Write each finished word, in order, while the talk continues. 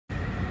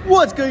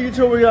What's good,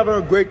 YouTube? We're having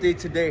a great day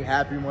today.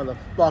 Happy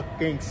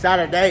motherfucking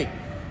Saturday.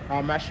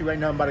 Actually, right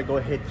now, I'm about to go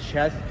hit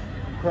chest.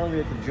 I'm currently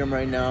at the gym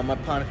right now. I'm at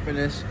Planet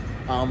Fitness.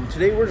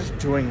 Today, we're just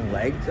doing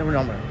legs.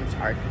 I'm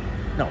sorry.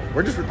 No,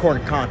 we're just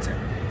recording content.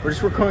 We're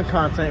just recording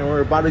content, and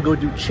we're about to go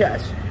do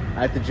chest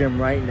at the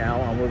gym right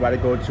now. We're about to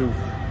go to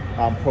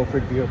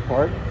Profit Deer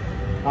Park.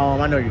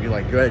 I know you're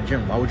like, you're at a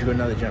gym. Why would you go to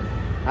another gym?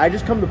 I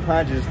just come to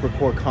Planet to just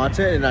record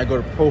content, and I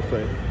go to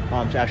Profit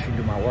to actually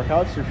do my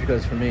workouts, just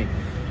because for me,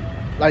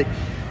 like,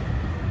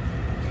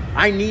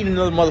 I need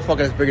another motherfucker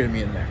that's bigger than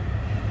me in there.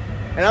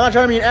 And I'm not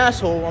trying to be an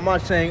asshole. I'm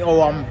not saying,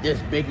 oh, I'm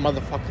this big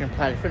motherfucker in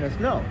Planet Fitness.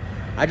 No.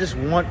 I just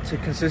want to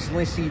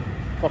consistently see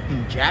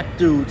fucking jack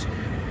dudes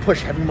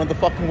push heavy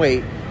motherfucking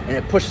weight, and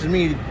it pushes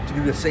me to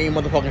do the same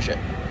motherfucking shit.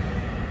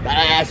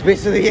 That's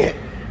basically it.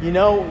 You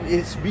know,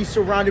 it's be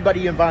surrounded by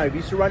the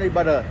environment. Be surrounded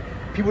by the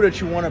people that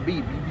you want to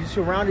be. Be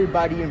surrounded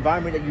by the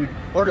environment that you,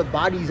 or the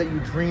bodies that you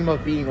dream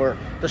of being, or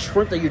the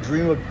strength that you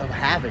dream of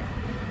having.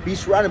 Be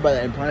surrounded by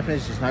that, and Planet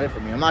Fitness is just not it for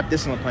me. I'm not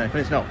dissing on Planet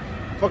Fitness. No,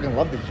 I fucking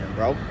love this gym,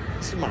 bro.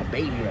 This is my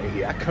baby right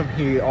here. I come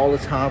here all the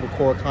time,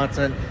 record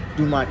content,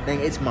 do my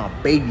thing. It's my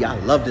baby. I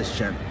love this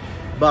gym.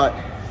 But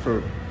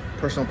for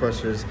personal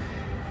purposes,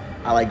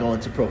 I like going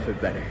to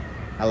Profit better.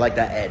 I like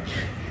that edge.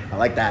 I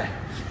like that.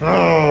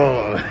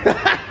 Oh,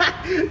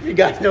 you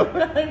guys know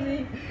what I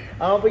mean.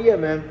 But yeah,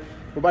 man,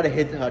 we're about to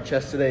hit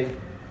chest today,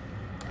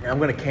 and I'm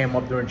gonna cam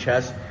up during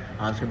chest.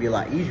 It's gonna be a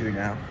lot easier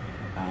now.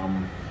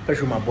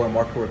 Especially with my boy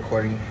Marco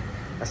recording.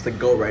 That's the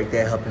GOAT right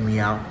there helping me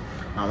out.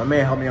 My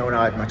man helped me out when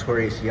I had my tour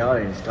ACL,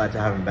 and it's glad to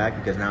have him back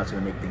because now it's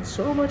gonna make things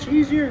so much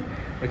easier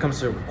when it comes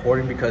to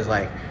recording, because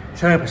like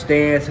setting up a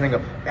stand, setting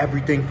up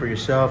everything for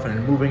yourself, and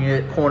then moving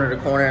it corner to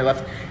corner,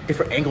 left,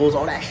 different angles,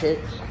 all that shit.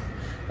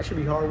 That should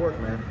be hard work,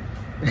 man.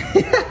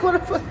 What the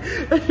fuck?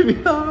 That should be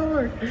hard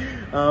work.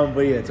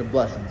 But yeah, it's a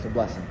blessing. It's a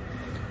blessing.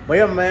 But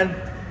yeah, man,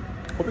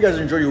 hope you guys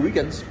enjoy your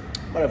weekends.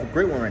 I'm about to have a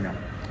great one right now.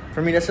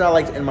 For me, that's how I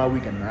like to end my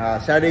weekend.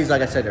 Saturdays,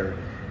 like I said,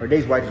 are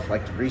days where I just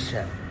like to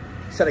reset.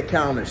 Set a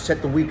calendar,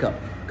 set the week up.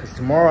 Because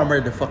tomorrow I'm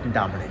ready to fucking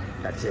dominate.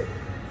 That's it.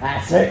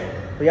 That's it.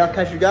 But y'all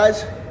catch you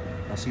guys.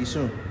 I'll see you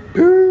soon.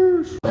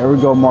 Peace. There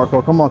we go,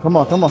 Marco. Come on, come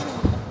on, come on.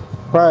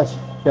 Press.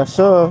 Yes,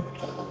 sir.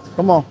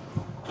 Come on.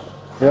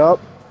 Yep.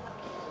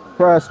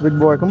 Press, big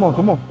boy. Come on,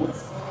 come on.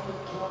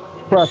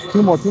 Press.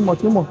 Two more, two more,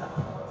 two more.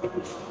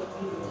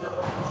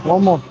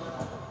 One more.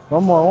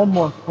 One more, one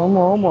more, one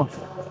more, one more.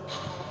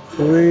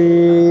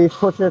 Three,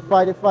 push it,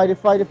 fight it, fight it,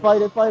 fight it, fight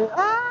it, fight it.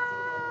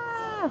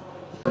 Ah!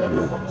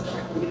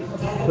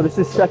 So this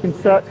is second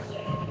set.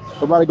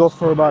 We're about to go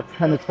for about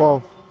 10 to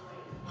 12.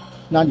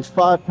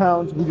 95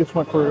 pounds. We just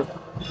went for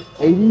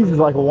 80s as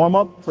like a warm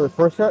up for the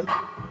first set.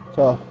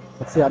 So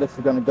let's see how this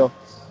is gonna go.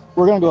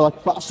 We're gonna go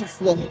like 5 sets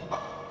today.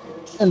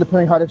 And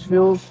depending how this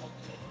feels,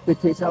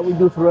 dictates how we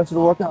do for the rest of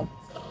the workout.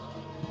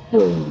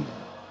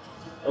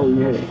 Oh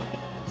yeah.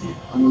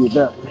 I need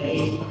that.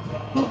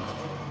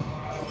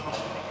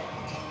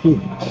 2, 3,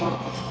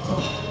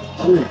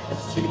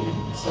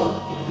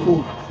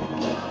 4,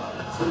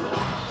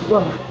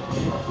 5,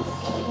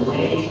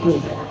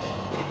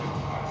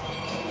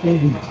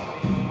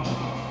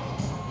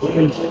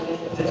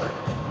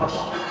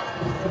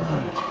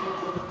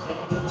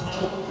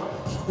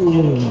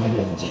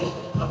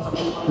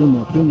 2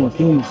 more, 2 more,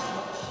 2 more.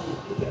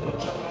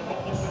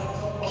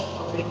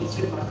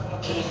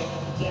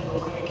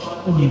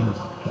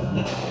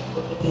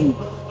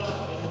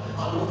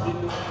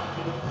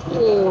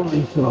 Oh,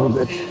 you son of a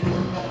bitch.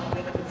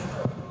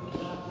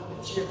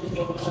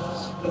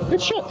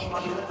 Good shit.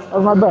 That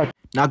was not bad.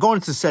 Now going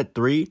into set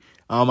 3,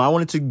 I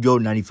wanted to go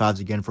 95s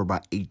again for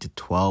about 8 to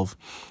 12.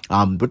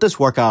 But this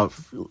workout,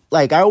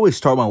 like I always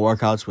start my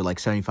workouts with like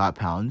 75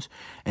 pounds.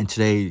 And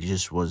today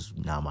just was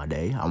not my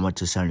day. I went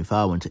to 75,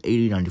 I went to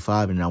 80,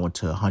 95, and then I went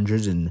to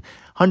 100s. And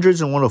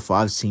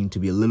 105s seem to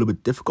be a little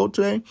bit difficult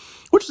today,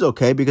 which is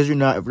okay because you're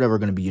not never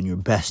going to be in your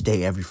best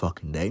day every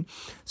fucking day.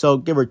 So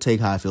give or take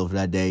how I feel for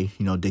that day,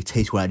 you know,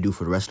 dictates what I do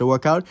for the rest of the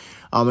workout.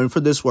 And for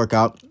this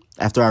workout,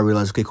 after I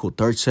realized, okay, cool,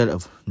 third set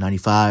of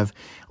 95,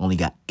 only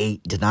got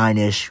 8 to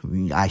 9-ish.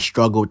 I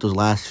struggled with those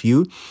last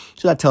few.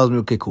 So that tells me,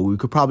 okay, cool, we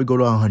could probably go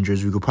to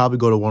 100s. We could probably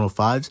go to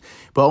 105s,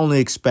 but only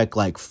expect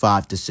like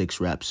 5 to 6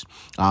 reps,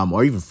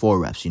 or even 4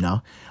 reps, you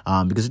know?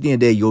 Because at the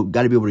end of the day, you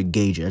got to be able to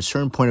gauge it. At a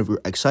certain point of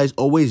your exercise,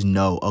 always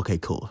know, okay,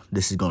 cool,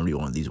 this is going to be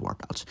one of these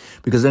workouts.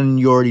 Because then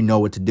you already know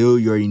what to do.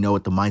 You already know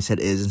what the mindset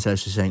is, instead of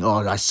just saying,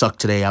 oh, I suck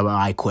today,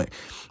 I quit.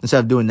 Instead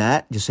of doing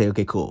that, just say,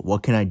 okay, cool,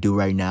 what can I do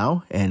right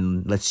now?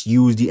 And let's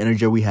use the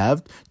energy we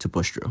have to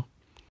push through.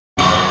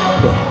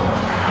 Okay.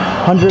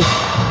 100s,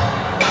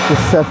 this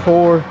set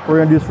 4. We're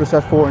going to do this for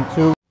set 4 and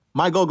 2.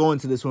 My goal going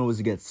into this one was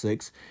to get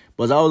 6,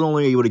 but I was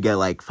only able to get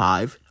like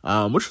 5,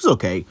 which was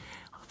okay.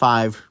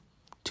 5,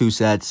 2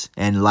 sets,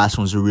 and the last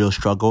one was a real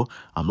struggle.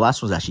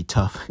 Last one was actually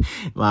tough.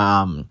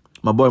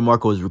 My boy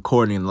Marco was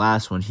recording in the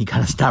last one. He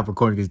kind of stopped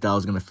recording because he thought I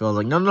was going to fail. I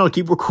was like, no,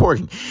 keep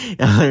recording.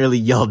 And I literally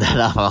yelled that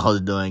out while I was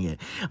doing it.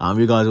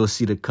 You guys will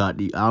see the cut.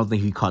 I don't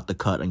think he caught the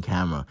cut on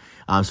camera.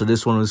 So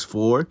this one was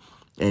 4.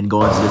 and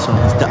go into this one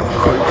because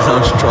I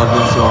was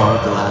struggling so hard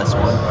with the last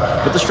one.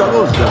 But the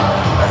struggle is good,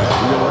 man. Like,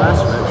 your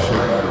last rep should be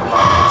your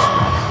hardest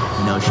rep.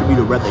 You know, it should be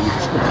the rep that you're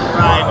just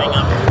driving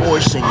up,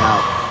 forcing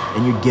out,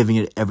 and you're giving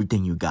it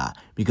everything you got.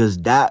 Because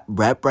that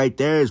rep right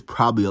there is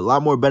probably a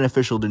lot more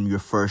beneficial than your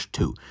first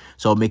two.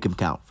 So make them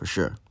count for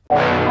sure.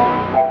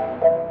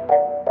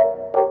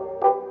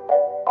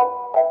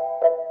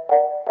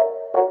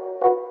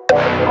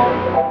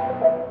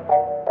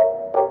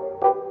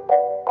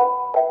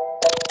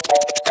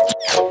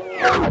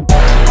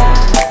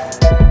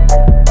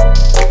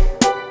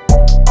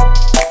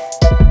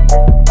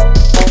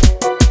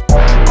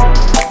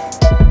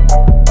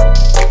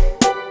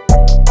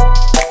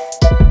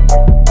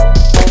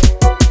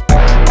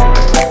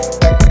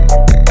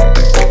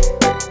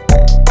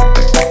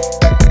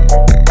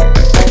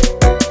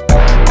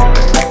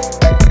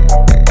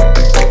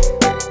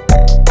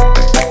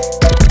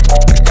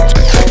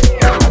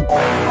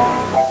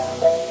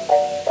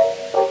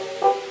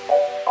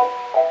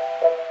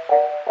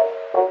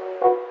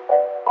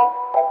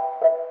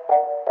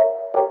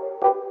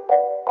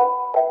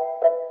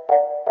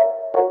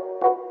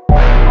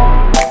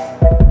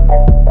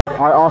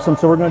 All right, awesome.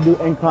 So we're gonna do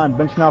incline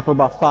bench now for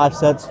about 5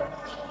 sets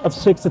of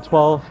 6 to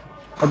 12.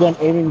 Again,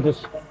 aiming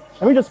just,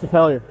 to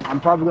tell you, I'm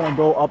probably gonna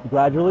go up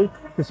gradually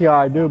to see how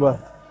I do,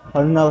 but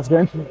other than that, let's get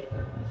into it.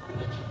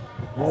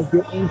 Let's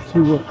get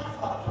into it.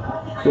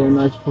 Get a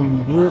nice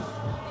firm grip.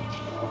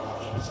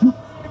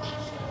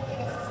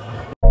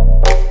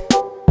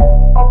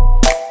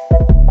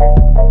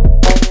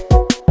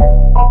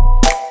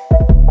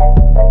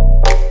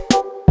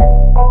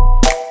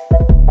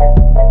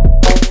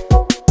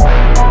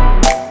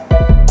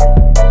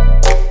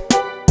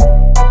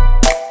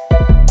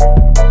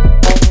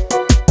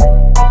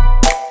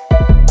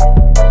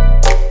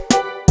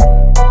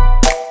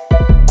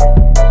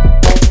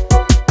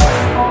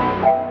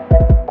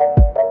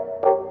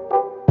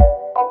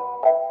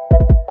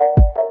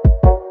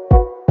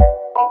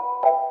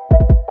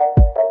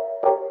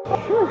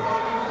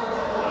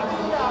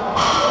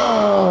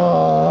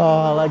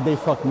 They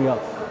fucked me up.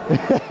 There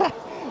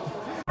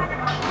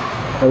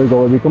we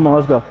go, baby. Come on,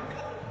 let's go.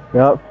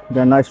 Yep,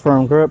 got a nice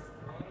firm grip.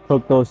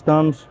 Hook those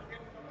thumbs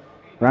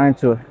right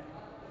into it.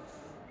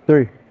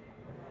 3,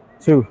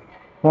 2,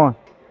 1.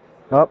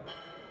 Up.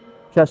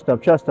 Chest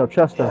up, chest up,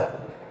 chest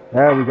up.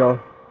 There we go.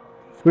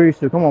 Squeeze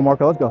through. Come on,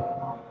 Marco, let's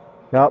go.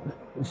 Yep.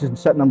 This is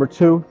set number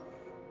 2.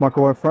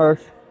 Marco went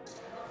first.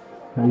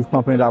 And he's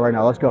pumping it out right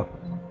now. Let's go.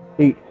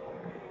 Eat.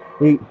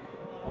 Eat.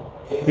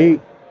 Eat.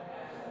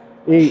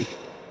 Eat.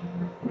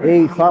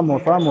 8, 5 more,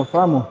 5 more,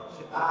 5 more.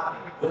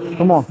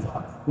 Come on.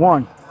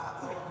 1.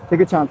 Take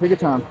your time, take your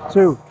time.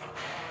 2.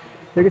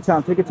 Take your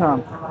time, take your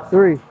time.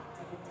 3.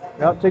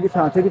 Yep, take your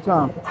time, take your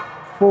time.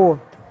 4.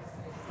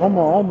 One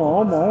more, one more,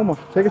 one more, one more.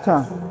 Take your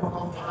time.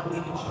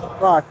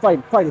 5, fight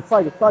it, fight it,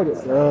 fight it, fight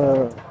it.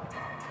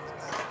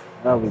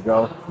 There we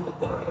go.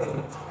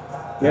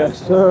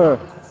 Yes, sir.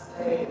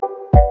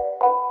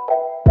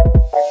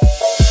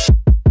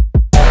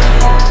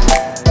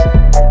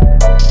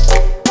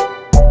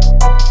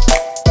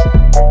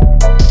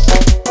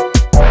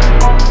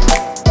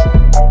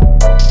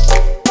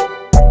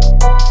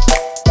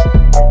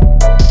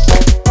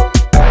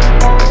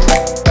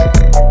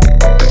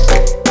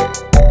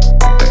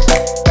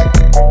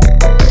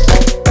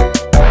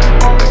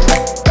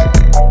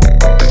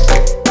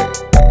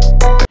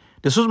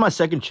 This was my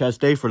second chest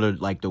day for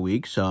the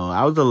week, so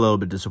I was a little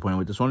bit disappointed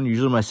with this one.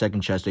 Usually my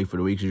second chest day for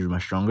the week is usually my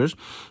strongest,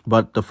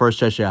 but the first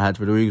chest day I had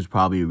for the week was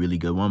probably a really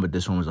good one, but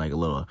this one was like a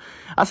little,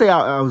 I'd say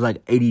I was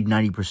like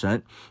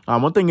 80-90%.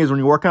 One thing is, when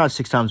you're working out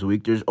 6 times a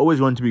week, there's always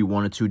going to be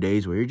 1 or 2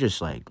 days where you're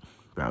just like,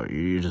 bro,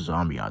 you're just a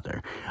zombie out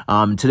there.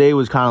 Today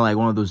was kind of like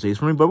one of those days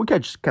for me, but we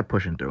just kept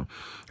pushing through.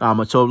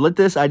 So with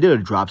this, I did a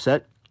drop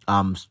set.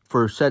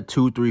 For set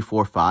 2, 3,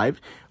 4,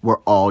 5 were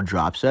all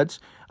drop sets.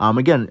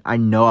 Again, I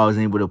know I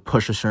wasn't able to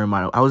push a certain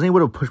amount. I wasn't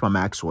able to push my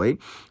max weight.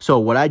 So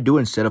what I do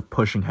instead of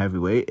pushing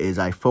heavyweight is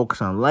I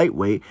focus on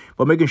lightweight,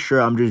 but making sure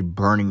I'm just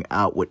burning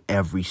out with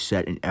every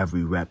set and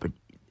every rep and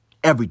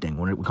everything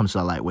when it comes to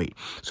the lightweight.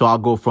 So I'll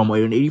go from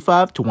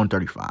 185 to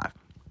 135.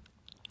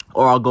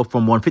 Or I'll go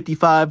from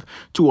 155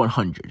 to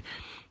 100.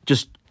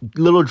 Just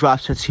little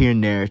drop sets here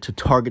and there to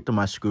target the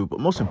muscle group,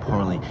 but most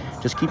importantly,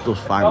 just keep those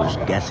fibers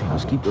guessing.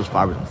 Just keep those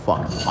fibers on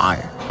fucking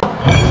fire.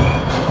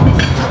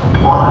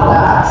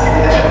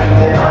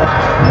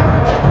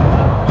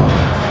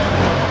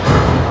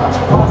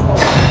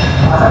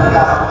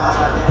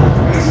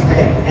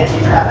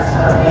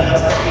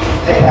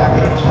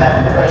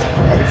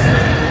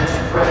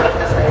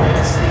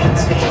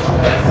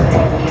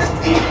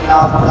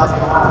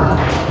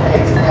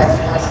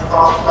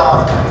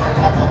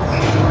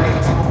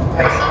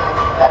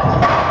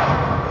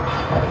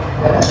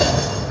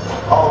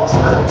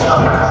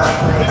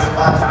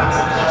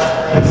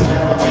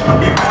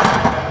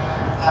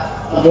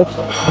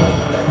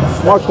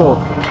 Marco,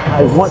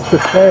 I want to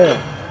fail.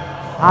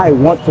 I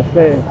want to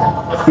fail.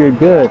 You're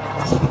good.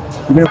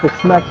 Even if it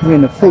smacks me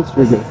in the face,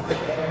 you're good.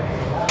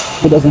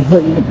 It doesn't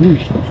hurt you to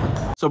abuse you.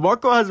 So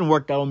Marco hasn't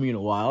worked out with me in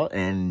a while,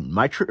 and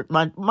my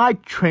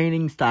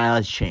training style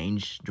has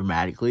changed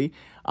dramatically.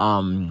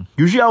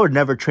 Usually I would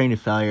never train to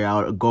failure.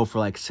 I would go for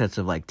like sets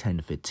of like 10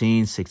 to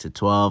 15, 6 to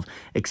 12,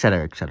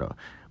 etc., etc.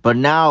 But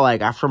now, like,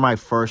 after my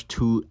first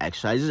 2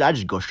 exercises, I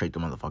just go straight to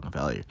motherfucking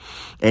failure.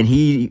 And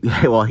he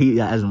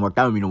hasn't worked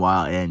out with me in a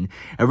while, and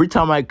every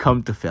time I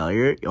come to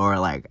failure, or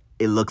like,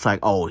 it looks like,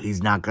 oh,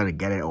 he's not gonna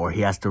get it, or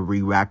he has to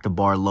re-rack the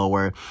bar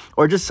lower,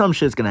 or just some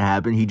shit's gonna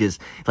happen. He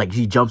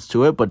jumps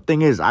to it. But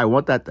thing is, I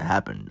want that to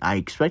happen. I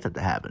expect that to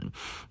happen.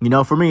 You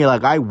know, for me,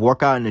 like, I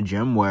work out in the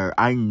gym where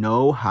I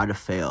know how to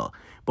fail,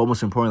 but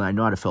most importantly, I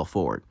know how to fail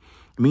forward.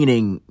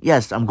 Meaning,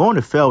 yes, I'm going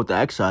to fail with the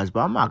exercise,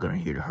 but I'm not going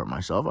to here to hurt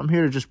myself. I'm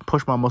here to just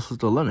push my muscles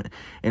to the limit.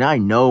 And I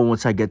know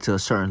once I get to a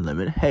certain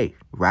limit, hey,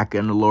 rack it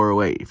in the lower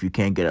weight if you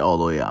can't get it all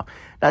the way up.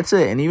 That's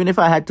it. And even if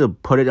I had to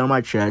put it on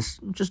my chest,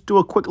 just do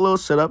a quick little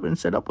sit-up and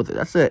sit up with it.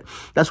 That's it.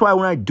 That's why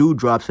when I do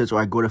drop sets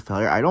or I go to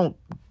failure, I don't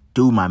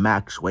do my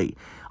max weight.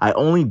 I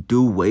only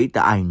do weight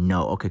that I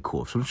know, okay,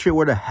 cool. If some shit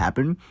were to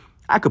happen,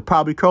 I could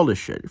probably curl this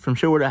shit. If some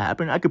shit were to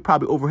happen, I could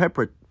probably overhead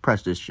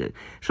press this shit.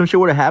 If some shit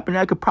were to happen,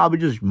 I could probably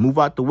just move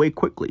out the way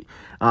quickly.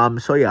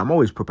 So yeah, I'm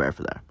always prepared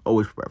for that.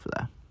 Always prepared for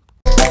that.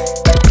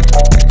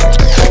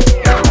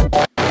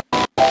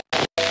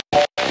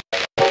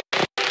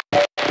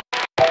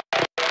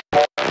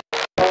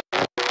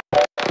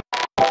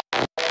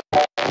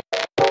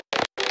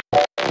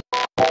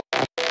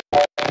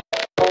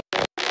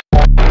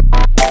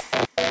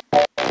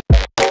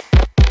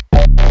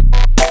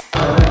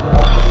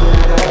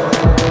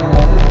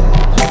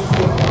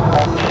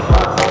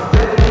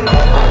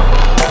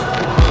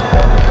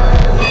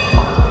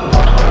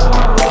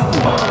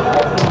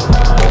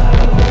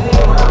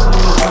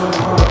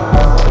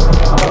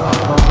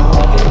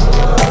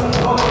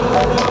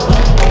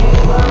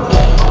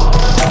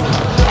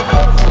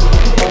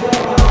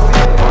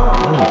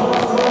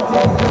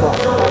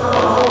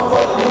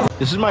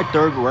 This is my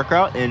third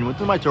workout, and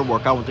within my third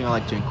workout, one thing I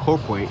like to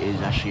incorporate is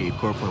actually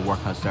incorporate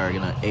workouts that are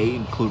going to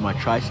include my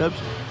triceps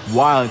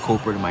while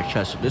incorporating my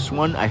chest. So this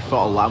one, I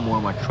felt a lot more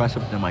in my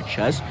triceps than my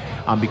chest,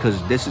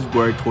 because this is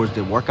where towards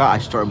the workout, I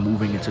start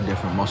moving into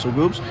different muscle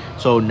groups.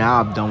 So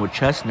now I'm done with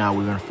chest. Now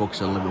we're going to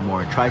focus a little bit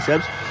more on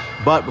triceps.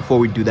 But before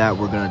we do that,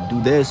 we're going to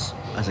do this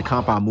as a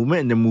compound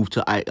movement and then move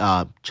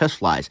to chest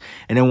flies.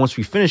 And then once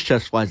we finish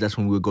chest flies, that's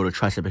when we'll go to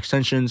tricep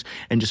extensions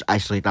and just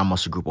isolate that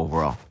muscle group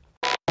overall.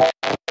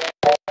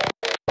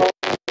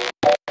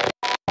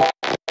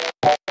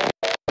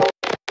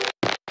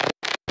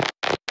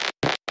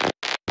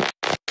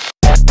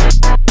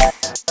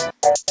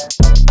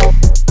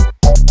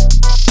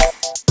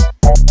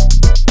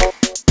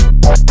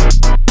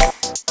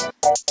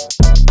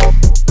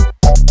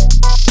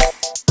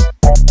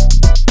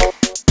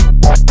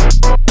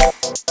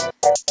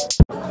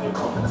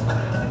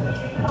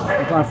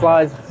 On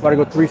flies, about to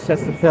go 3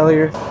 sets to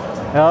failure.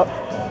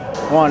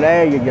 Yep. 1,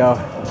 there you go.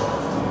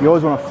 You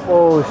always want to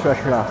fully stretch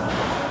it out.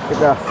 Get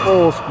that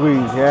full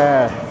squeeze,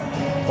 yeah.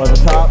 For the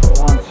top,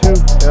 1, 2,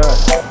 good.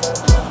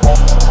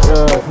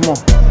 Good, come on.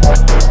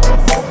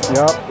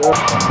 Yep, good.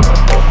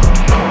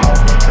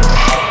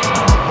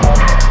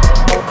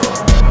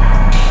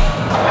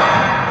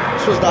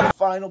 This was the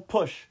final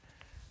push.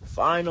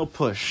 Final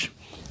push.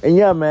 And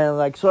yeah, man,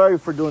 like, sorry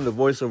for doing the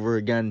voiceover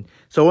again.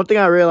 So one thing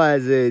I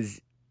realized is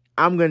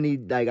I'm going to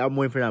need, like, I'm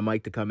waiting for that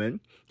mic to come in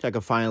so I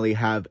can finally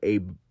have a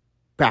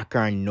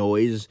background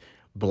noise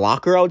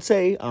blocker, I would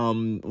say.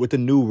 With the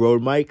new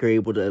Rode mic, you're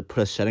able to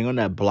put a setting on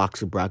that blocks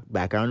the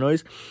background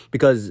noise.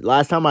 Because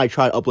last time I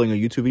tried uploading a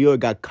YouTube video,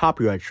 it got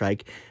copyright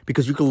strike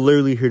because you can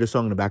literally hear the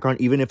song in the background.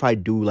 Even if I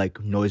do,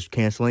 like, noise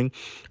canceling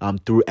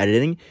through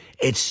editing,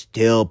 it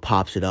still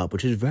pops it up,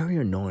 which is very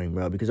annoying,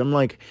 bro. Because I'm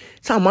like,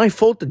 it's not my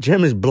fault the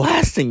gym is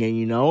blasting it,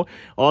 you know?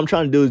 All I'm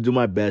trying to do is do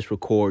my best,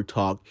 record,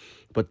 talk.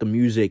 But the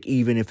music,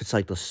 even if it's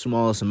like the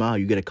smallest amount,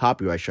 you get a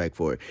copyright strike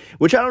for it.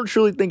 Which I don't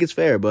truly think is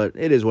fair, but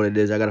it is what it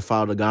is. I got to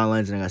follow the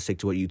guidelines and I got to stick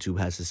to what YouTube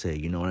has to say.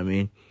 You know what I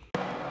mean?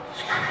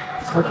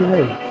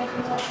 Okay,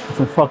 that's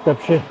some fucked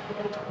up shit.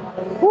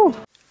 Woo.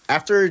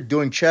 After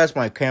doing chest,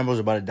 my camera was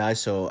about to die,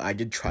 so I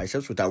did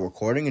triceps without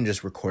recording and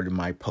just recorded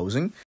my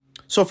posing.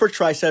 So for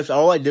triceps,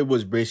 all I did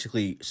was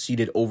basically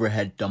seated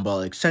overhead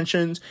dumbbell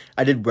extensions.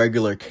 I did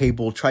regular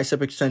cable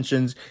tricep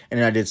extensions, and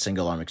then I did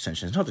single arm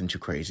extensions. Nothing too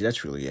crazy.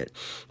 That's really it.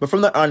 But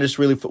from that on, I just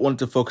really wanted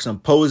to focus on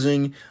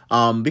posing.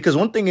 Because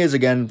one thing is,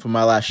 again, from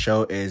my last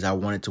show, is I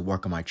wanted to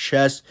work on my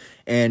chest.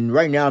 And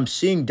right now, I'm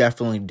seeing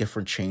definitely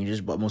different changes.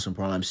 But most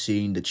importantly, I'm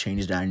seeing the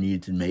changes that I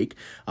needed to make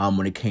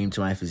when it came to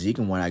my physique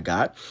and what I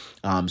got.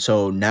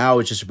 So now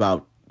it's just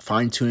about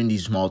fine-tuning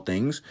these small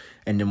things,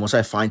 and then once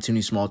I fine-tune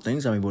these small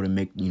things, I'm able to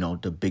make, you know,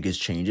 the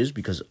biggest changes,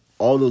 because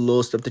all the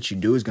little stuff that you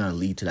do is going to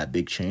lead to that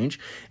big change.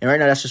 And right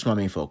now, that's just my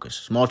main focus.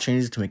 Small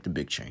changes to make the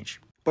big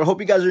change. But I hope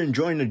you guys are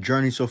enjoying the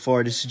journey so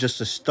far. This is just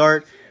a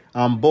start.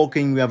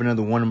 Bulking, we have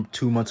another 1 or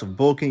 2 months of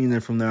bulking, and then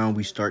from there on,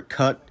 we start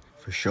cut,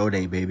 for show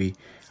day, baby.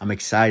 I'm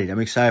excited. I'm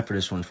excited for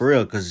this one, for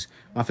real, because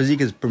my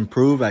physique has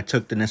improved. I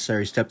took the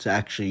necessary step to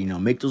actually,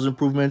 make those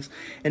improvements.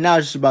 And now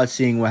it's just about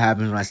seeing what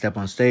happens when I step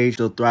on stage.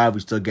 Still thrive.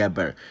 We still get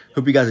better.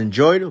 Hope you guys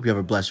enjoyed. Hope you have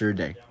a blessed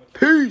day.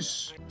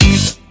 Peace.